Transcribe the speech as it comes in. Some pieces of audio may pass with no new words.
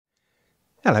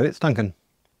Hello, it's Duncan.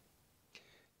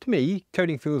 To me,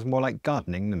 coding feels more like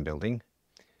gardening than building.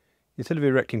 Instead of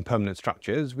erecting permanent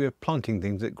structures, we're planting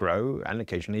things that grow and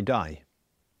occasionally die.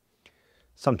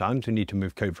 Sometimes we need to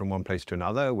move code from one place to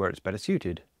another where it's better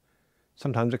suited.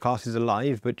 Sometimes a class is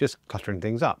alive but just cluttering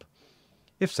things up.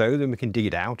 If so, then we can dig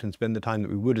it out and spend the time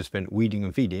that we would have spent weeding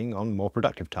and feeding on more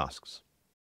productive tasks.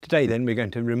 Today then, we're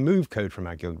going to remove code from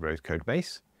our Gilded Rose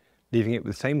codebase, leaving it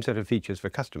with the same set of features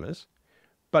for customers,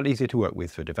 but easier to work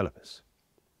with for developers.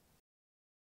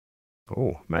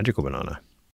 Oh, magical banana.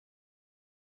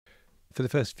 For the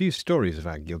first few stories of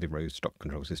our Gilded Rose stock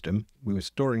control system, we were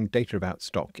storing data about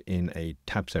stock in a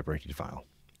tab-separated file.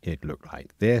 It looked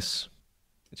like this.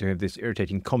 So we have this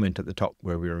irritating comment at the top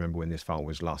where we remember when this file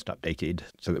was last updated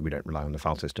so that we don't rely on the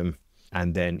file system.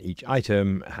 And then each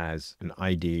item has an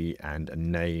ID and a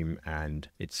name and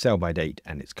its sell by date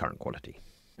and its current quality.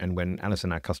 And when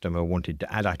Alison, our customer, wanted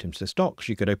to add items to stock,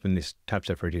 she could open this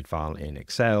tab-separated file in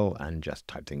Excel and just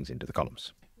type things into the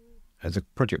columns. As the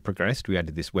project progressed, we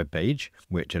added this web page,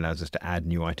 which allows us to add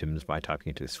new items by typing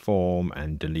into this form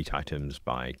and delete items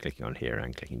by clicking on here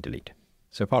and clicking delete.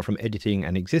 So apart from editing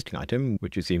an existing item,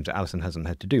 which it seems that Alison hasn't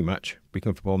had to do much, we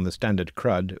can perform the standard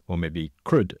CRUD, or maybe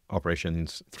CRUD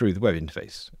operations through the web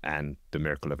interface and the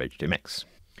miracle of HTMX.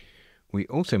 We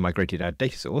also migrated our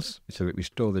data source so that we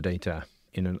store the data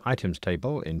in an items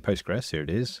table in Postgres, here it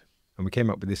is, and we came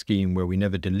up with this scheme where we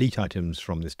never delete items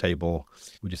from this table,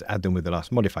 we just add them with the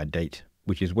last modified date,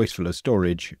 which is wasteful as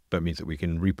storage, but means that we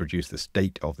can reproduce the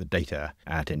state of the data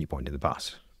at any point in the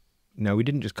past. Now, we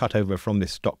didn't just cut over from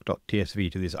this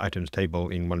stock.tsv to this items table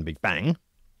in one big bang.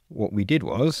 What we did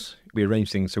was we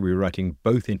arranged things so we were writing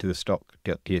both into the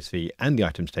stock.tsv and the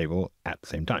items table at the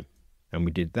same time. And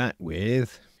we did that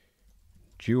with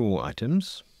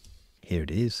DualItems. Here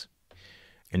it is.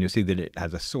 And you'll see that it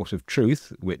has a source of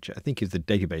truth, which I think is the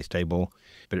database table,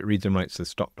 but it reads and writes the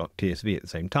stock.tsv at the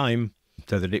same time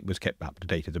so that it was kept up to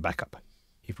date as a backup.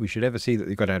 If we should ever see that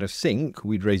they got out of sync,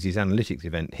 we'd raise this analytics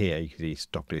event here. You can see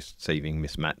stock list saving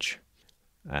mismatch,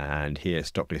 and here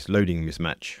stock list loading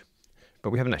mismatch.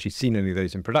 But we haven't actually seen any of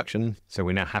those in production, so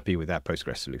we're now happy with our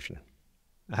Postgres solution.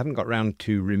 I haven't got round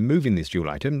to removing these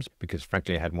DualItems because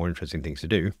frankly I had more interesting things to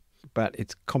do, but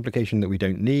it's complication that we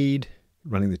don't need.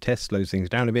 Running the test slows things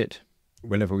down a bit.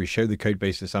 Whenever we show the code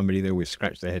base to somebody, they always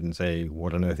scratch their head and say,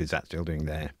 what on earth is that still doing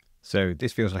there? So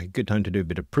this feels like a good time to do a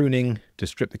bit of pruning, to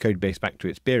strip the code base back to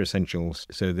its bare essentials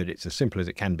so that it's as simple as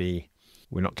it can be.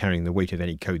 We're not carrying the weight of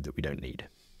any code that we don't need.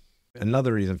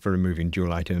 Another reason for removing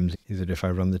DualItems is that if I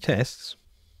run the tests,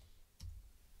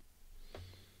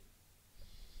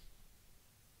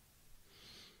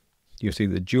 you'll see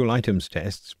the DualItems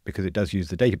tests, because it does use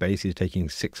the database, is taking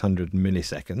 600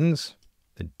 milliseconds.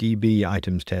 The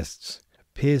DbItems tests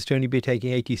appears to only be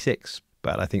taking 86,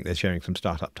 but I think they're sharing some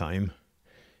startup time.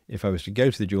 If I was to go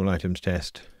to the DualItems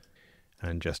test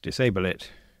and just disable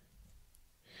it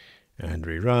and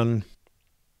rerun,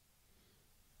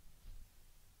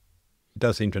 it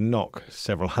does seem to knock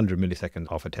several hundred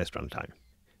milliseconds off a test run time.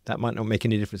 That might not make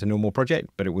any difference in a normal project,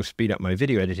 but it will speed up my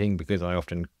video editing because I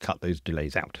often cut those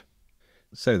delays out.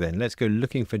 So then let's go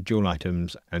looking for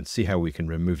DualItems and see how we can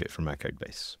remove it from our code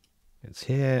base. It's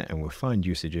here and we'll find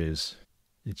usages.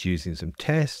 It's used in some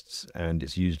tests and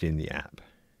it's used in the app.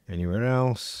 Anywhere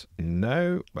else?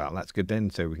 No. Well, that's good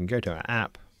then. So we can go to our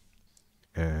app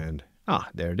and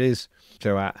there it is.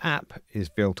 So our app is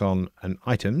built on an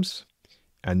items,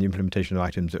 and the implementation of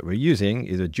items that we're using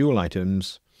is a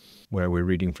DualItems where we're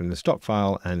reading from the stock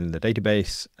file and the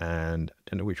database, and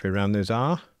I don't know which way around those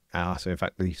are. So in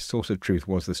fact, the source of truth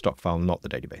was the stock file, not the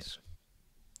database.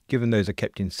 Given those are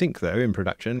kept in sync though in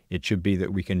production, it should be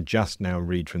that we can just now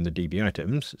read from the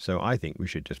DbItems. So I think we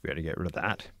should just be able to get rid of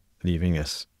that, leaving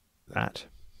us that.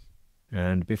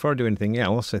 And before I do anything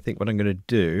else, I think what I'm going to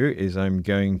do is I'm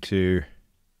going to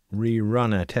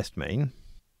rerun our test main.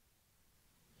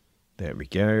 There we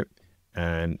go.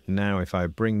 And now if I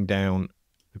bring down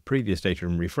the previous data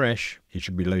and refresh, it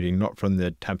should be loading not from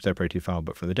the tab separated file,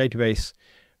 but from the database,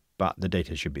 but the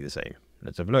data should be the same.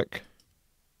 Let's have a look.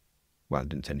 Well, it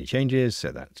didn't send any changes,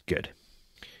 so that's good.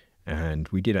 And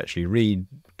we did actually read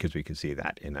because we can see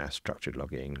that in our structured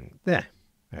logging there.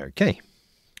 Okay.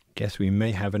 Guess we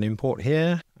may have an import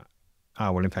here.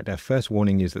 Well, in fact, our first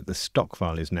warning is that the stock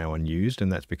file is now unused, and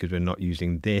that's because we're not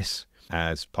using this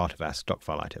as part of our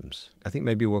StockFileItems. I think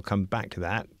maybe we'll come back to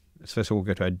that. First of all, we'll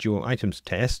go to our DualItems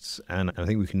tests, and I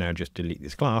think we can now just delete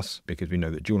this class because we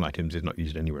know that DualItems is not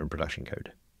used anywhere in production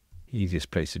code.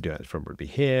 Easiest place to do it is probably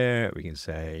here. We can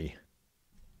say,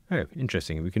 oh,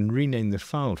 interesting. We can rename the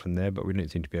file from there, but we don't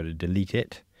seem to be able to delete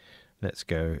it. Let's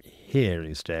go here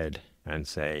instead and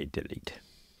say delete.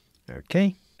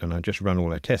 Okay, and I'll just run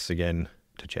all our tests again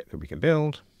to check that we can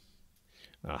build.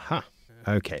 Aha.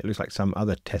 Okay, it looks like some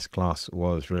other test class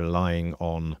was relying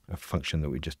on a function that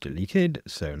we just deleted.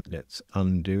 So let's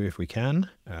undo if we can.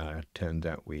 Turns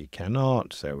out we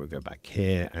cannot. So we'll go back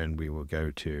here and we will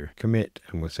go to commit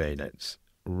and we'll say, let's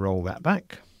roll that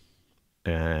back.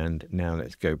 And now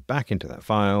let's go back into that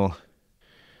file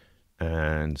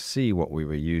and see what we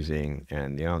were using.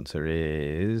 And the answer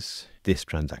is this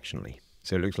transactionally.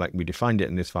 So it looks like we defined it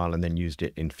in this file and then used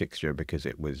it in fixture because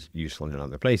it was useful in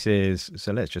other places.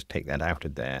 So let's just take that out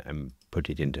of there and put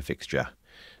it into fixture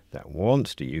that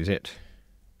wants to use it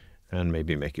and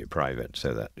maybe make it private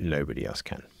so that nobody else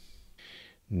can.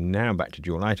 Now back to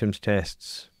DualItems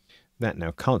tests. That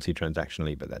now can't see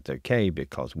transactionally, but that's okay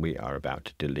because we are about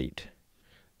to delete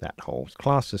that whole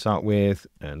class to start with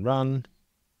and run.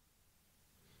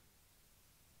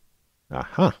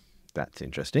 Aha, that's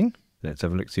interesting. Let's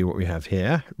have a look, see what we have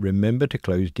here. Remember to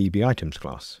close DbItems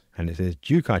class. And it says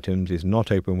DualItems is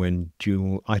not open when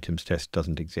DualItems test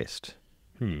doesn't exist.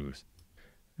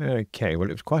 Okay, well,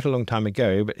 it was quite a long time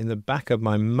ago, but in the back of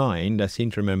my mind, I seem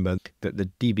to remember that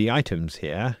the DbItems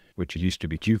here, which used to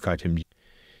be DualItems,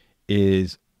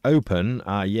 is open,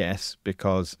 yes,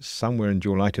 because somewhere in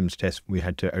DualItems test, we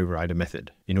had to override a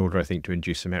method in order, I think, to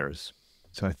induce some errors.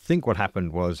 So I think what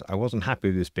happened was I wasn't happy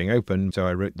with this being open, so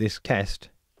I wrote this test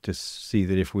to see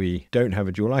that if we don't have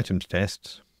a DualItems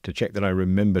test, to check that I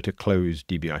remember to close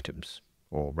DbItems,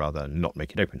 or rather not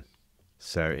make it open.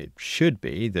 So it should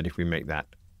be that if we make that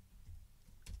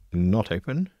not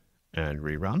open and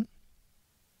rerun.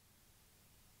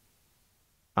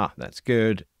 That's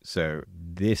good. So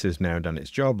this has now done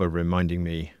its job of reminding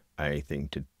me a thing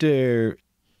to do.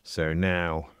 So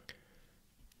now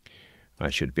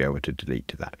I should be able to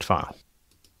delete that file.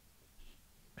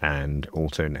 And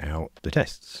also now the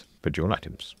tests for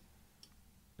DualItems.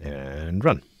 And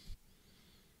run.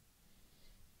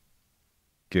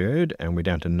 Good, and we're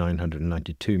down to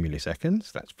 992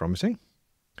 milliseconds. That's promising.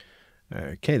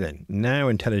 Okay then, now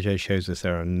IntelliJ shows us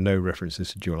there are no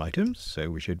references to DualItems, so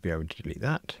we should be able to delete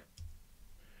that.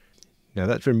 Now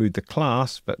that's removed the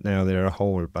class, but now there are a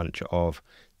whole bunch of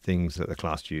things that the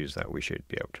class use that we should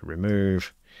be able to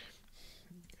remove.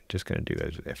 Just going to do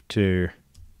those with F2.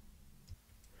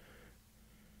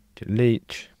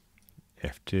 Delete,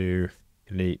 F2,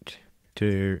 delete,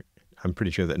 2. I'm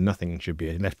pretty sure that nothing should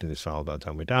be left in this file by the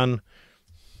time we're done.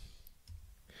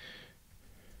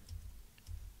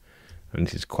 And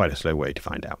this is quite a slow way to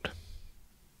find out.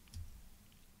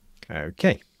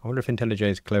 Okay, I wonder if IntelliJ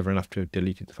is clever enough to have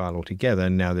deleted the file altogether.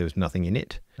 Now there's nothing in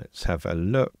it. Let's have a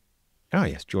look. Oh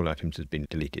yes, DualItems has been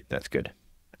deleted. That's good.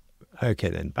 Okay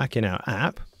then, back in our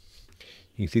app,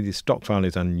 you can see the stock file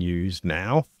is unused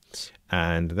now.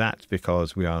 And that's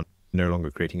because we are no longer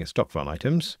creating a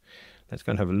StockFileItems. Let's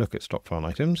go and have a look at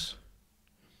StockFileItems.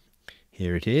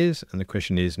 Here it is. And the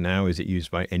question is now, is it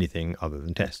used by anything other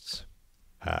than tests?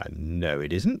 No,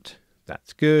 it isn't.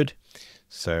 That's good.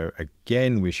 So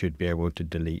again, we should be able to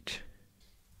delete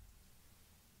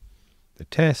the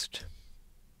test.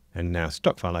 And now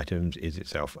StockFileItems is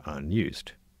itself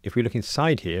unused. If we look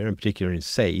inside here, in particular in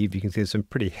save, you can see there's some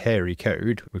pretty hairy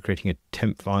code. We're creating a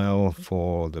temp file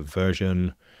for the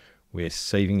version. We're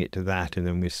saving it to that, and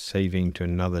then we're saving to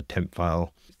another temp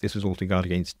file. This was all to guard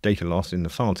against data loss in the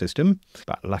file system,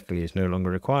 but luckily it's no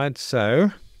longer required.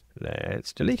 So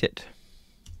let's delete it.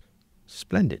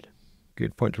 Splendid.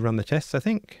 Good point to run the tests, I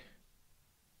think.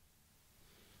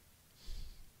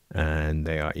 And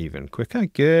they are even quicker.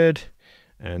 Good.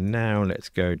 And now let's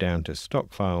go down to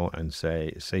stock file and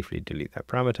say safely delete that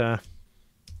parameter.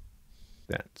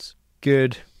 That's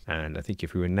good. And I think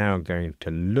if we were now going to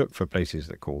look for places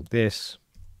that call this,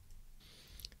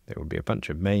 there will be a bunch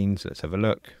of mains. Let's have a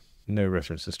look. No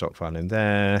reference to stock file in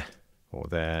there, or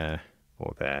there,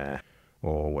 or there,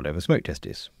 or whatever smoke test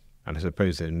is. And I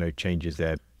suppose there are no changes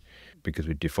there because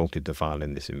we defaulted the file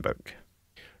in this invoke.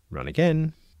 Run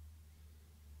again.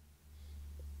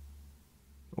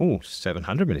 Oh,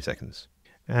 700 milliseconds.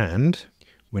 And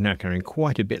we're now carrying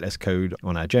quite a bit less code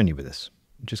on our journey with us.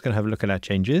 I'm just going to have a look at our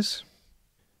changes.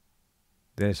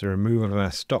 There's a removal of our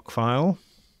stock file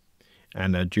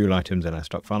and our DualItems and our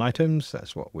StockFileItems.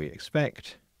 That's what we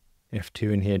expect.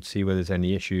 F2 in here to see whether there's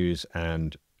any issues,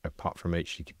 and apart from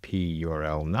HTTP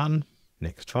URL, none.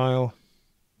 Next file.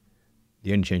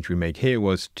 The only change we made here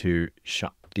was to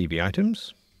shut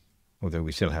DbItems, although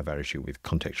we still have our issue with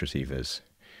context receivers,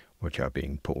 which are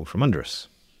being pulled from under us.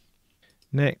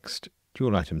 Next,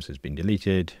 DualItems has been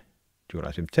deleted.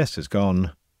 DualItem test has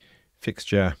gone.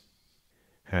 Fixture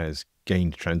has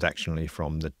gained transactionally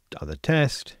from the other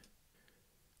test.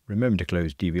 Remember to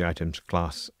close DbItems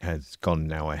class has gone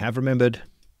now, I have remembered,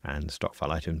 and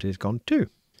StockFileItems is gone too,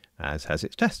 as has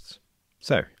its tests.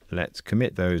 So let's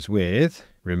commit those with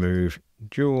remove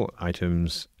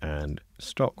DualItems and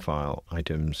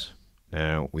StockFileItems.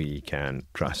 Now we can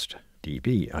trust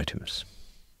DbItems.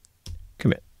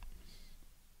 Commit.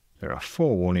 There are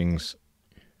 4 warnings,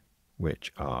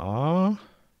 which are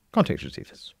context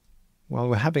receivers. While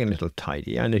we're having a little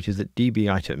tidy, I notice that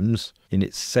DbItems in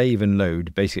its save and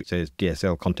load basically says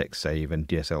DSL context save and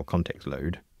DSL context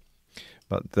load.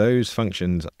 But those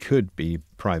functions could be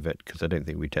private because I don't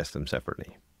think we test them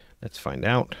separately. Let's find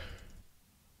out.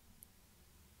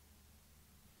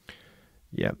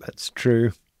 Yeah, that's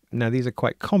true. Now these are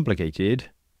quite complicated,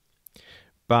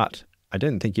 but I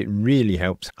don't think it really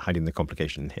helps hiding the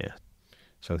complication here.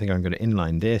 So I think I'm going to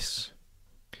inline this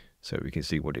so we can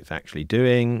see what it's actually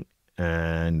doing.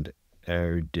 And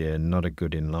oh dear, not a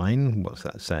good inline. What's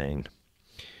that saying?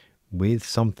 With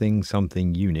something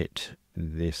something unit,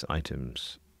 this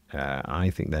items. I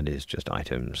think that is just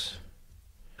items.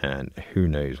 And who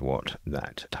knows what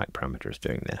that type parameter is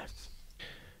doing there.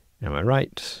 Am I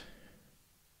right?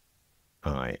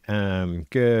 I am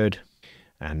good.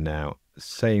 And now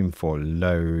same for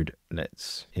load.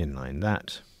 Let's inline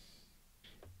that.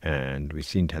 And we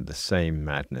seem to have the same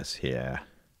madness here.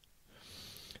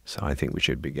 So I think we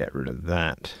should get rid of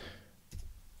that.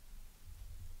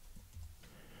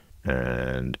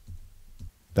 And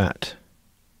that.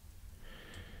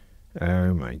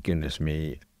 Oh my goodness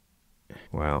me.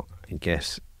 Well, I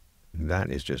guess that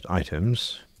is just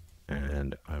items.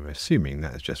 And I'm assuming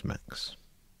that's just max.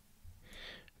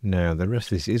 Now the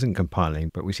rest of this isn't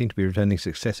compiling, but we seem to be returning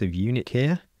successive unit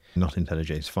here. Not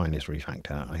IntelliJ's finest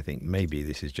refactor. I think maybe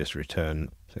this is just return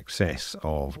success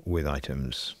of with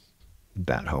items.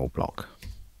 That whole block.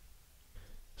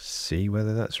 See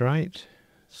whether that's right.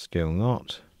 Still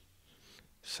not.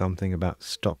 Something about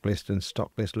stock list and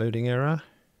stock list loading error.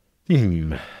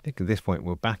 I think at this point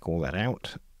we'll back all that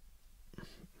out.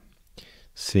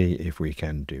 See if we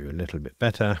can do a little bit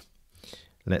better.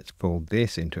 Let's pull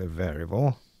this into a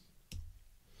variable.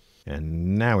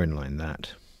 And now inline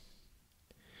that.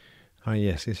 Ah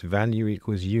yes, this value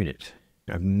equals unit.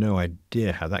 I have no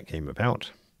idea how that came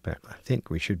about. But I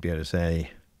think we should be able to say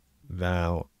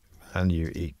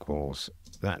value equals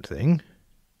that thing,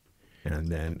 and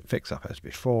then fix up as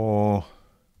before.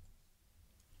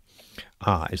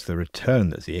 Ah, it's the return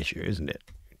that's the issue, isn't it?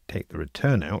 Take the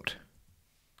return out.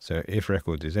 So if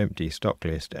records is empty, stock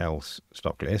list, else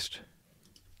stock list,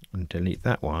 and delete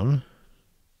that one.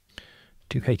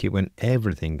 Do hate it when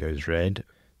everything goes red.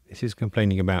 This is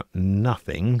complaining about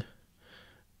nothing.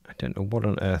 I don't know what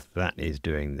on earth that is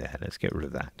doing there. Let's get rid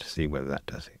of that to see whether that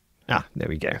does it. Ah, there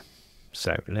we go.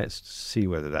 So let's see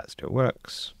whether that still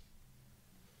works.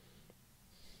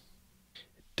 It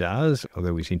does,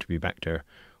 although we seem to be back to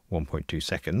 1.2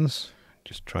 seconds.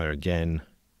 Just try again.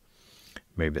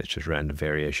 Maybe that's just random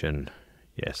variation.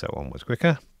 Yes, that one was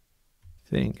quicker. I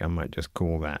think I might just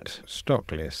call that stock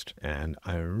list, and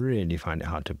I really find it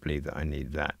hard to believe that I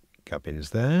need that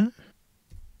gubbins there.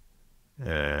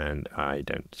 And I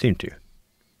don't seem to.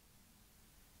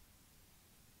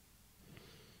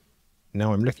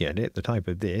 Now I'm looking at it, the type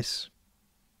of this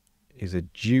is a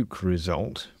Duke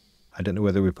result. I don't know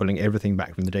whether we're pulling everything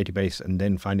back from the database and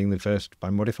then finding the first by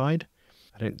modified.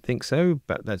 I don't think so,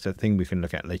 but that's a thing we can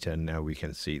look at later. Now we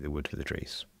can see the wood for the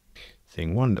trees.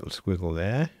 Seeing one little squiggle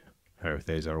there. Oh,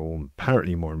 those are all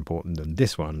apparently more important than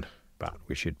this one, but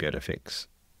we should be able to fix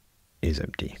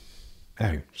isEmpty.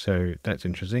 Oh, so that's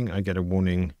interesting. I get a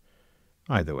warning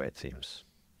either way, it seems.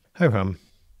 Ho-hum.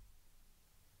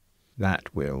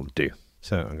 That will do.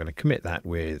 So I'm going to commit that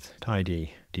with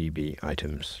tidy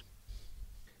DbItems.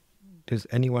 Does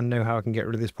anyone know how I can get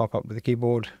rid of this pop-up with the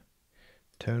keyboard?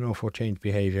 Turn off or change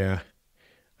behavior.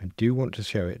 I do want to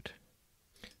show it.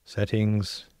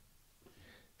 Settings.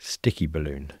 Sticky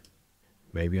balloon.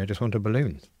 Maybe I just want a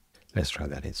balloon. Let's try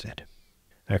that instead.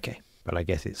 Okay. But I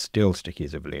guess it's still sticky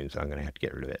as a balloon, so I'm going to have to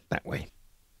get rid of it that way.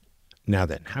 Now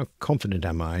then, how confident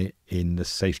am I in the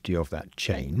safety of that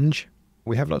change?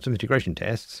 We have lots of integration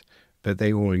tests, but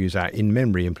they all use our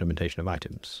in-memory implementation of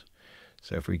items.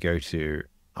 So if we go to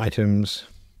items,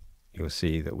 you'll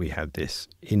see that we have this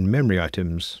in-memory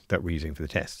items that we're using for the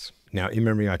tests. Now,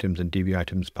 in-memory items and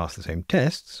DbItems pass the same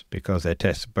tests because their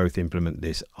tests both implement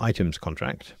this items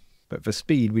contract. But for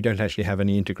speed, we don't actually have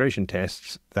any integration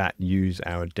tests that use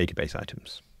our database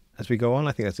items. As we go on,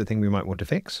 I think that's the thing we might want to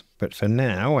fix. But for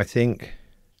now, I think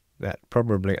that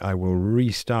probably I will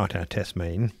restart our test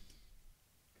main,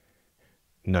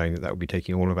 knowing that that will be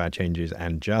taking all of our changes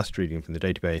and just reading from the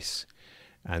database,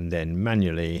 and then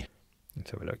manually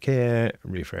Let's have a look here,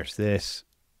 refresh this.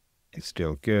 It's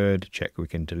still good. Check we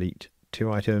can delete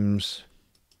 2 items.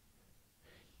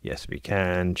 Yes, we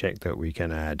can. Check that we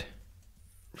can add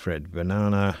Fred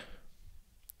banana.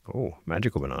 Oh,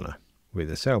 magical banana with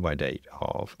a sell by date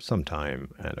of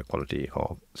sometime and a quality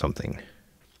of something.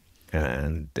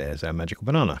 And there's our magical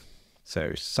banana.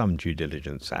 So some due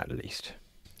diligence at least.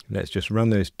 Let's just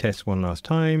run those tests one last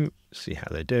time, see how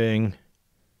they're doing.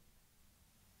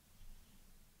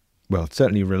 Well,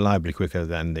 certainly reliably quicker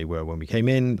than they were when we came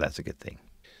in. That's a good thing.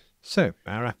 So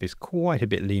our app is quite a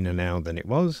bit leaner now than it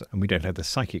was, and we don't have the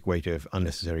psychic weight of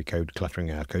unnecessary code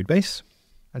cluttering our code base.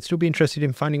 I'd still be interested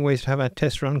in finding ways to have our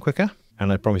tests run quicker,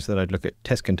 and I promised that I'd look at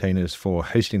test containers for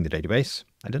hosting the database.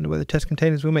 I don't know whether test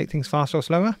containers will make things faster or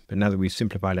slower, but now that we've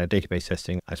simplified our database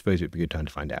testing, I suppose it would be a good time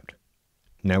to find out.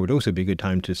 Now would also be a good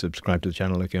time to subscribe to the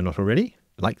channel if you're not already.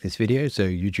 Like this video so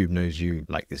YouTube knows you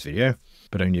like this video,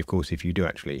 but only of course if you do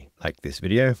actually like this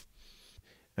video.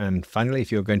 And finally,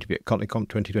 if you're going to be at KotlinConf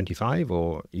 2025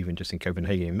 or even just in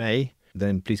Copenhagen in May,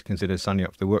 then please consider signing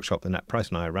up for the workshop that Nat Price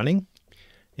and I are running.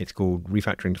 It's called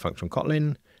Refactoring to Functional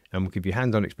Kotlin, and will give you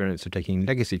hands-on experience of taking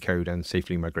legacy code and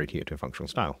safely migrating it to a functional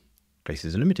style.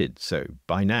 Places are limited, so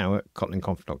buy now at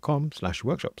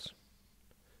kotlinconf.com/workshops.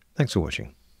 Thanks for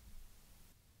watching.